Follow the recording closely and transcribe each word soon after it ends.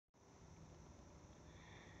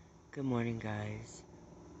Good morning, guys.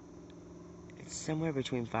 It's somewhere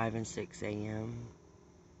between 5 and 6 a.m.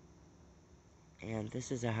 And this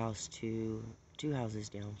is a house two houses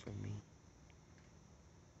down from me.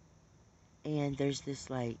 And there's this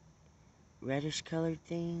like reddish colored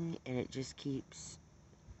thing, and it just keeps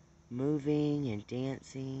moving and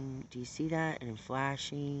dancing. Do you see that? And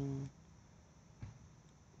flashing.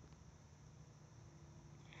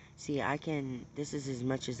 See, this is as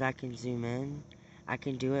much as I can zoom in. I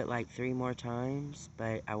can do it like 3 more times,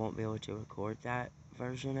 but I won't be able to record that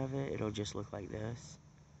version of it. It'll just look like this.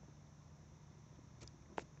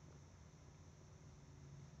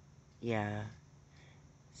 Yeah.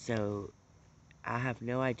 So I have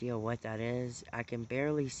no idea what that is. I can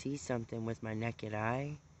barely see something with my naked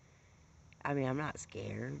eye. I mean, I'm not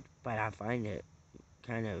scared, but I find it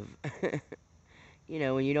kind of,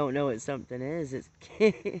 when you don't know what something is, it's,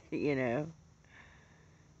 you know.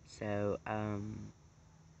 So,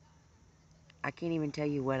 I can't even tell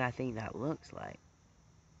you what I think that looks like.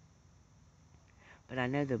 But I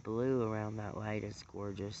know the blue around that light is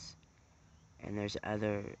gorgeous. And there's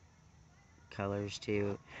other colors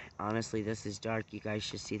too. Honestly, this is dark. You guys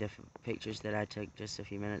should see the pictures that I took just a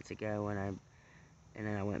few minutes ago and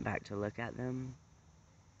then I went back to look at them.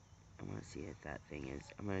 I want to see if that thing is.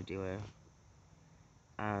 I'm going to do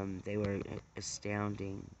they were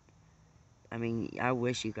astounding. I mean, I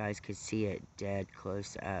wish you guys could see it dead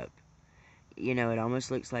close up. You know, it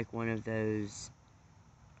almost looks like one of those,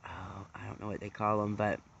 oh, I don't know what they call them,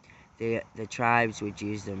 but the tribes would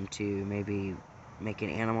use them to maybe make an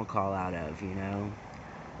animal call out of,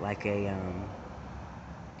 like like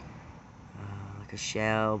a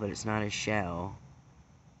shell, but it's not a shell.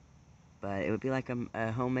 But it would be like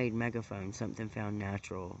a homemade megaphone, something found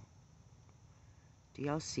natural. Do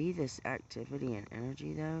y'all see this activity and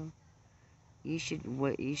energy though? You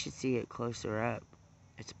should see it closer up.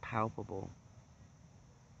 It's palpable.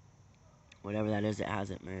 Whatever that is, it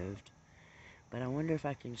hasn't moved. But I wonder if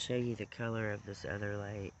I can show you the color of this other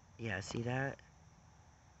light. Yeah, see that?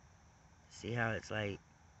 See how it's like,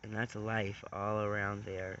 and that's life all around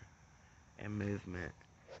there and movement.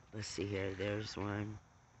 Let's see here. There's one.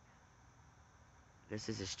 This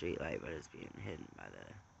is a street light, but it's being hidden by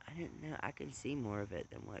I didn't know. I can see more of it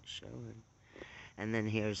than what's showing. And then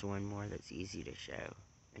here's one more that's easy to show.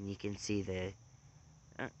 And uh, you can see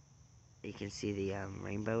the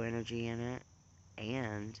rainbow energy in it.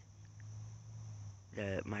 And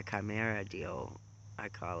my chimera deal, I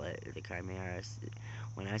call it the chimera.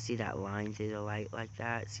 When I see that line through the light like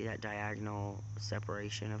that, see that diagonal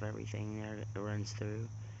separation of everything there that runs through,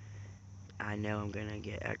 I know I'm going to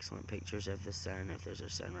get excellent pictures of the sun if there's a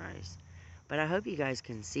sunrise. But I hope you guys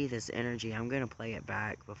can see this energy. I'm going to play it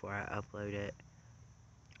back before I upload it.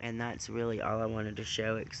 And that's really all I wanted to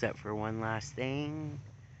show, except for one last thing.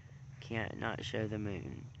 Can't not show the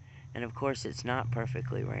moon. And of course, it's not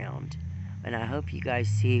perfectly round. And I hope you guys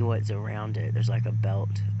see what's around it. There's like a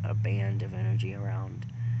band of energy around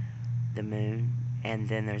the moon. And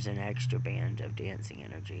then there's an extra band of dancing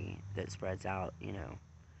energy that spreads out,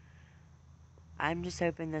 I'm just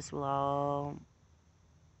hoping this will all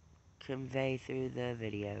convey through the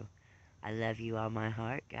video. I love you all my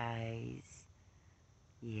heart, guys.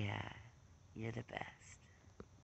 Yeah, you're the best.